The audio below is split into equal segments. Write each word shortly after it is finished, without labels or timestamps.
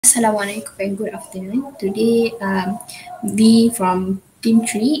Assalamualaikum and good afternoon. Today, we from Team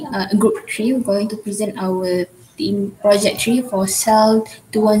 3, Group 3, we're going to present our team Project 3 for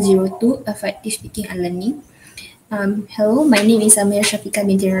CEL2102, Effective Speaking and Learning. Hello, my name is Amirah Syafiqah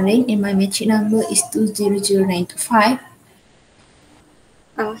binti Nordin and my metric number is 200925.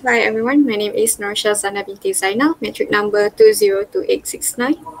 Hi everyone, my name is Nur Syazana binti Zainal, metric number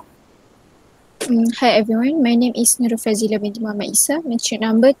 202869. Hi everyone, my name is Nur Fadzillah binti Mohamad Isa, metric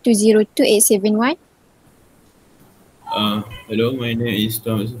number 202871. Hello, my name is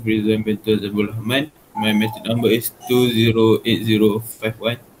Tuan Ridzuan binti Zamrulahman. My metric number is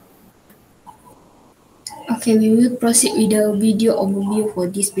 208051. Okay, we will proceed with the video overview for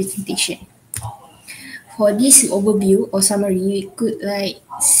this presentation. For this overview or summary, we could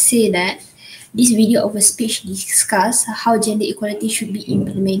say that this video of a speech discuss how gender equality should be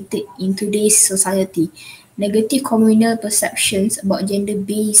implemented in today's society, negative communal perceptions about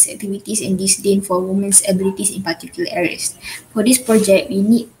gender-based activities and disdain for women's abilities in particular areas. For this project, we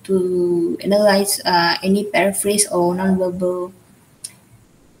need to analyze any paraphrase or non-verbal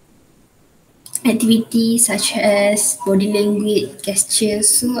activity such as body language,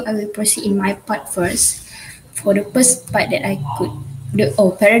 gestures. So I will proceed in my part first. For the first part that I could,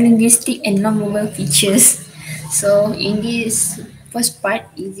 paralinguistic and non-verbal features. So in this first part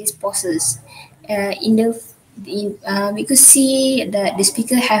is this pauses. We could see that the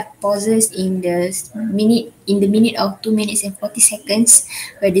speaker have pauses in the minute of 2 minutes and 40 seconds,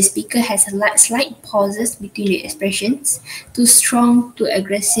 where the speaker has a slight pauses between the expressions, too strong, too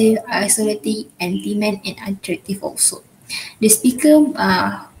aggressive, isolating, anti-man, and attractive also. The speaker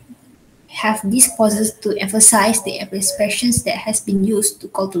have these pauses to emphasize the expressions that has been used to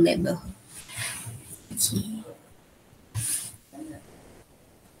call to label. Okay.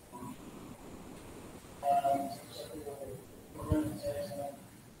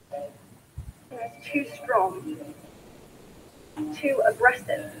 Too strong, too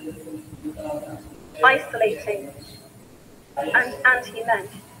aggressive, isolating, and anti-men,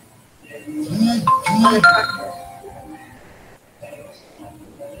 unattractive.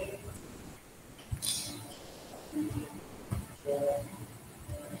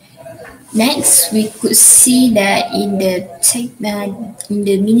 Next, we could see that in the second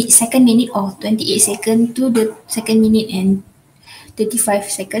minute of 28 seconds to the second minute and 35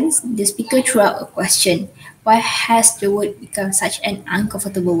 seconds, the speaker threw out a question. Why has the word become such an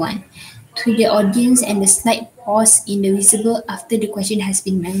uncomfortable one? To the audience, and the slight pause in the visible after the question has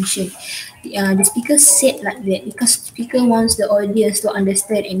been mentioned. The speaker said like that because the speaker wants the audience to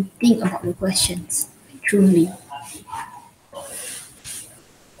understand and think about the questions truly.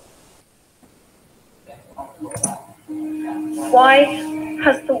 Why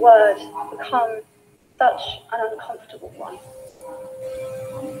has the word become such an uncomfortable one?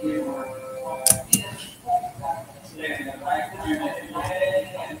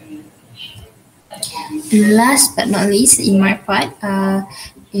 Last but not least, in my part,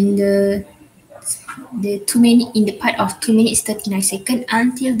 in the 2 minute, in the part of 2 minutes 39 seconds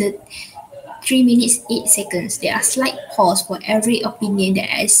until the 3 minutes 8 seconds, there are slight pause for every opinion that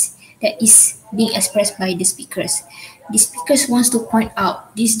is being expressed by the speakers. The speakers wants to point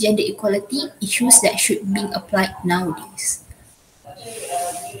out these gender equality issues that should be applied nowadays.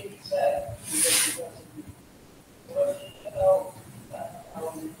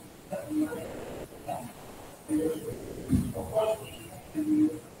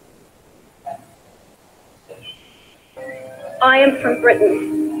 I am from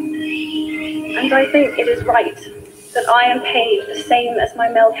Britain, and I think it is right that I am paid the same as my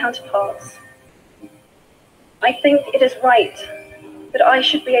male counterparts. I think it is right that I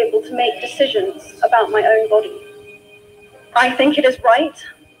should be able to make decisions about my own body. I think it is right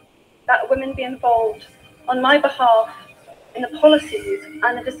that women be involved on my behalf in the policies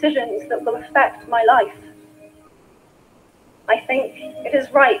and the decisions that will affect my life. I think it is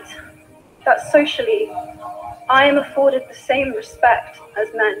right that socially I am afforded the same respect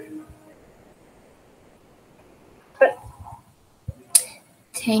as men.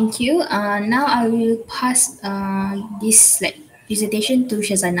 Thank you. Now I will pass this presentation to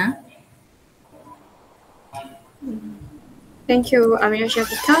Syazana. Thank you, Amirah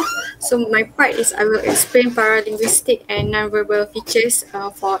Syafiqah. So my part is I will explain paralinguistic and nonverbal features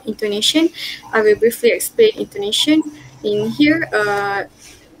for intonation. I will briefly explain intonation. In here,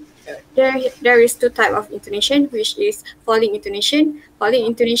 there is two types of intonation, which is falling intonation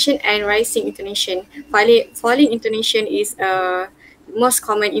and rising intonation. Falling intonation is most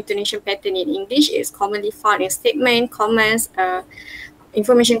common intonation pattern in English. Is commonly found in statement, comments,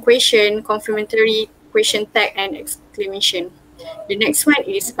 information question, confirmatory question tag, and exclamation. The next one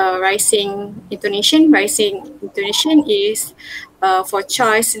is rising intonation. Rising intonation is for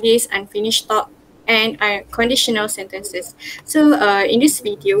choice, list, unfinished thought, and conditional sentences. So in this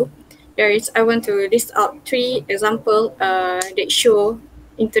video, I want to list out 3 examples that show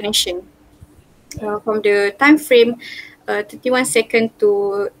intonation. From the time frame 31 second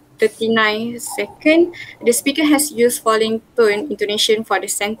to 39 second, the speaker has used falling tone intonation for the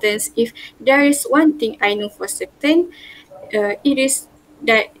sentence. If there is one thing I know for certain, it is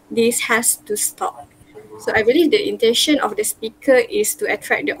that this has to stop. So I believe the intention of the speaker is to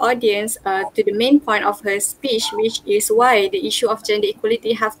attract the audience to the main point of her speech, which is why the issue of gender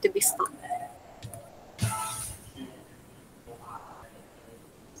equality have to be stopped.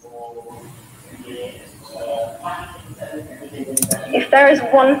 If there is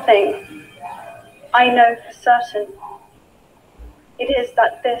one thing I know for certain, it is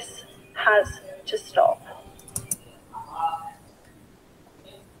that this has to stop.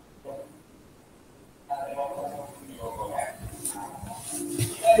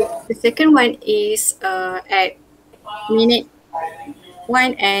 The second one is at minute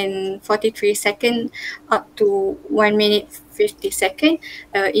 1 and 43 seconds up to 1 minute 50 seconds.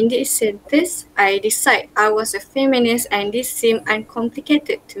 In this sentence, I decide I was a feminist and this seemed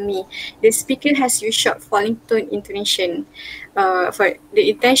uncomplicated to me. The speaker has used short falling tone intonation. For the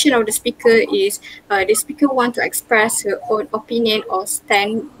intention of the speaker is the speaker want to express her own opinion or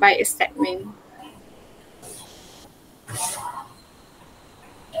stand by a statement.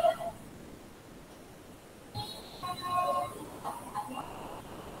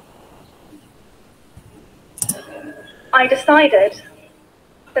 I decided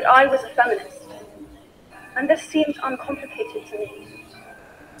that I was a feminist, and this seemed uncomplicated to me.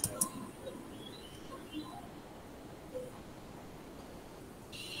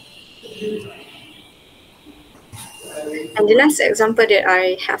 And the last example that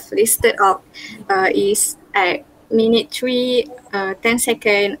I have listed out is at minute 3, 10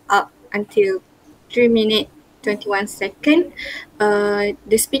 seconds up until 3 minute 21 seconds.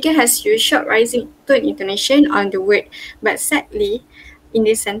 The speaker has used short rising tone intonation on the word, but sadly, in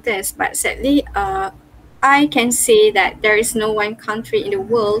this sentence, I can say that there is no one country in the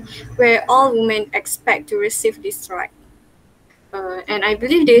world where all women expect to receive this right. And I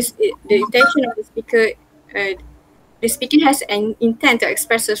believe the intention of the speaker, the speaker has an intent to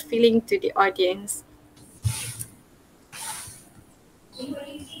express a feeling to the audience.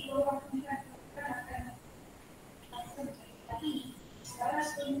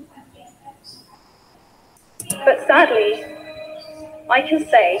 But sadly, I can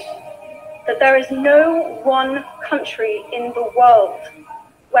say that there is no one country in the world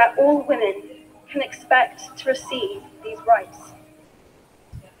where all women can expect to receive these rights.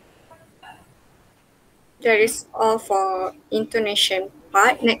 That is all for intonation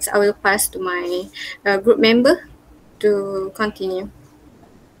part. Next, I will pass to my group member to continue.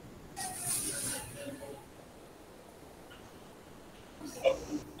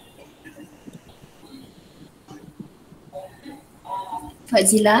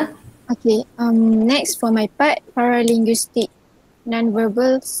 Fadzillah. Okay, next for my part, paralinguistic,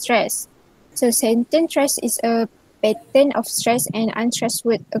 nonverbal stress. So sentence stress is a pattern of stress and unstressed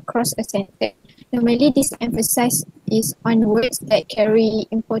word across a sentence. Normally, this emphasis is on words that carry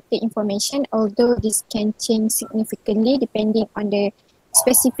important information, although this can change significantly depending on the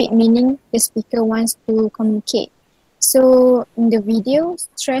specific meaning the speaker wants to communicate. So in the video,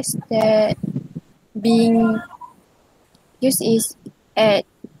 stress that being used is at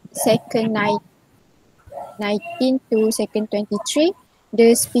second 19 to second 23.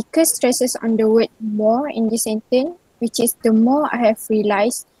 The speaker stresses on the word more in this sentence, which is the more I have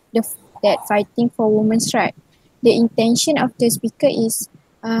realized that fighting for women's rights. The intention of the speaker is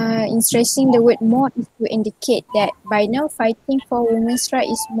in stressing the word more is to indicate that by now fighting for women's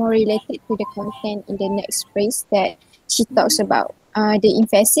rights is more related to the content in the next phrase that she talks about. The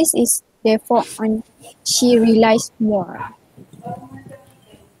emphasis is therefore on she realized more.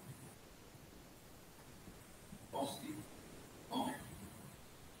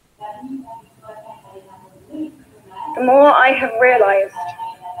 The more I have realized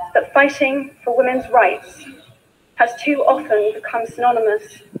that fighting for women's rights has too often become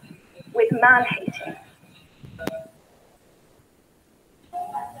synonymous with man-hating.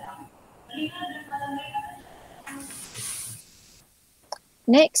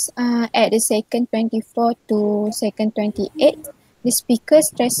 Next, at the second 24 to second 28, the speaker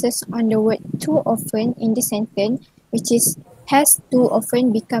stresses on the word too often in the sentence, which is has too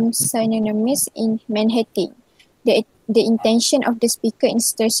often become synonymous in man-hating. The intention of the speaker in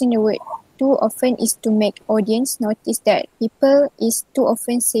stressing the word too often is to make audience notice that people is too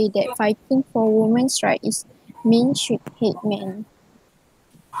often say that fighting for women's rights is men should hate men.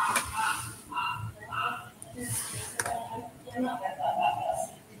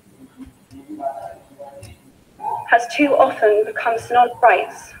 Has too often become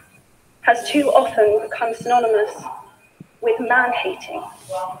synonymous with man-hating.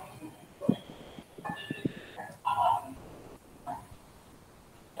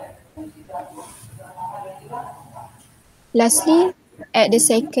 Lastly, at the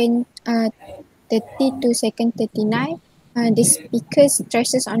second 30 to second 39, the speaker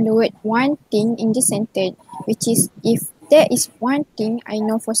stresses on the word one thing in this sentence, which is, if there is one thing I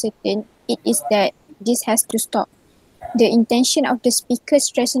know for certain, it is that this has to stop. The intention of the speaker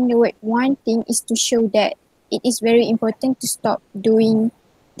stressing the word one thing is to show that it is very important to stop doing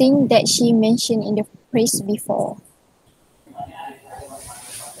things that she mentioned in the phrase before.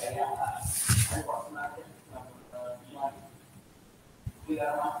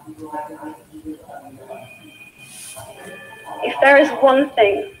 If there is one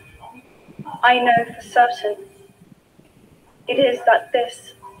thing I know for certain, it is that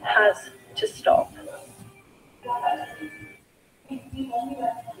this has to stop.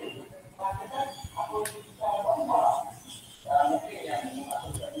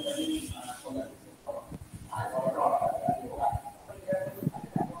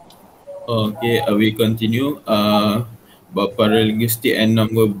 Okay, we continue. About paralinguistic and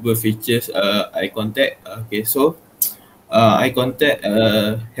non-verbal features, eye contact. Okay, so eye contact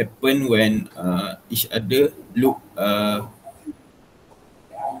happen when each other look at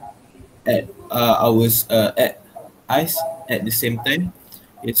our at eyes at the same time.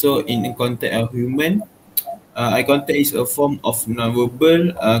 Okay, so in contact of human, eye contact is a form of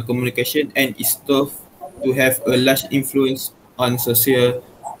non-verbal communication and is thought to have a large influence on social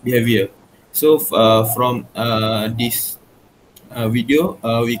behavior. So from this video,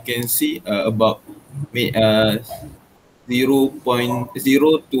 we can see about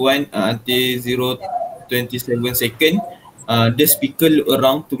 0.021 until 0.27 second. The speaker look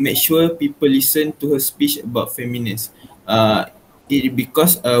around to make sure people listen to her speech about feminists.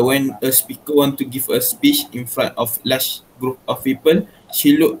 Because when a speaker want to give a speech in front of large group of people,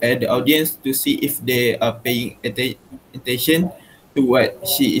 she look at the audience to see if they are paying attention to what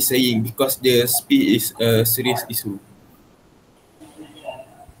she is saying, because the speech is a serious issue.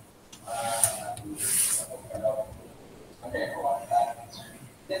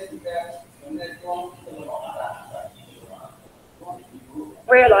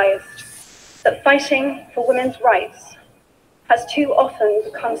 Realized that fighting for women's rights has too often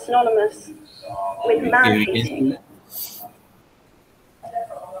become synonymous with man-hating.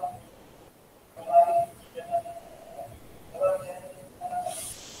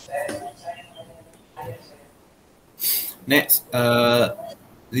 Next,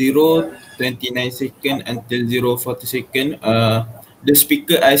 0.29 second until 0.40 second, the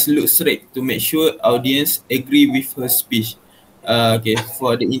speaker eyes look straight to make sure audience agree with her speech. Okay,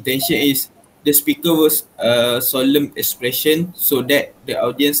 for the intention is the speaker was a solemn expression so that the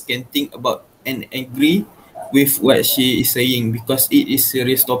audience can think about and agree with what she is saying, because it is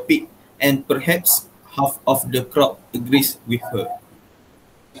serious topic and perhaps half of the crowd agrees with her.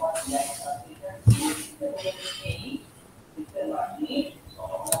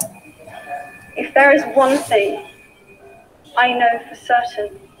 If there is one thing I know for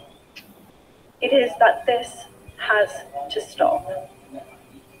certain, it is that this has to stop.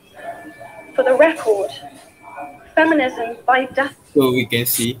 For the record, feminism by death. So we can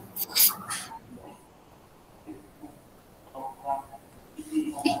see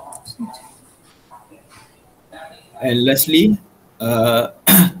and lastly,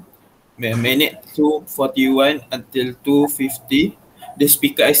 minute 2:41 until 2:50, the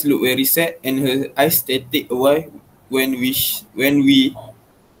speaker eyes look very sad and her eyes static away when she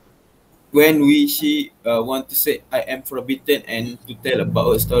want to say I am forbidden and to tell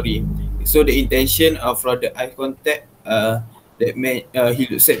about her story. So the intention from the eye contact that made he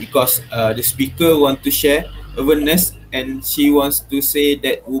look sad because the speaker want to share awareness, and she wants to say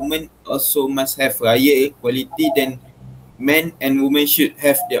that women also must have higher equality than men, and women should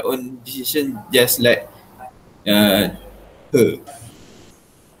have their own decision just like her.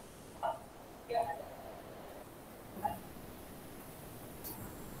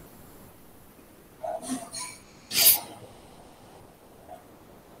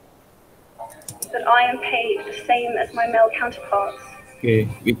 That I am paid the same as my male counterparts. Okay,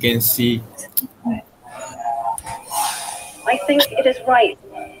 we can see. I think it is right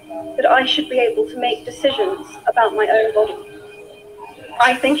that I should be able to make decisions about my own body.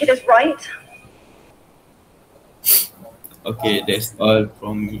 I think it is right. Okay, that's all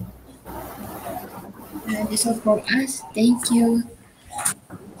from me. That's all from us. Thank you.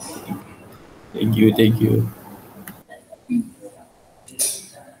 Thank you.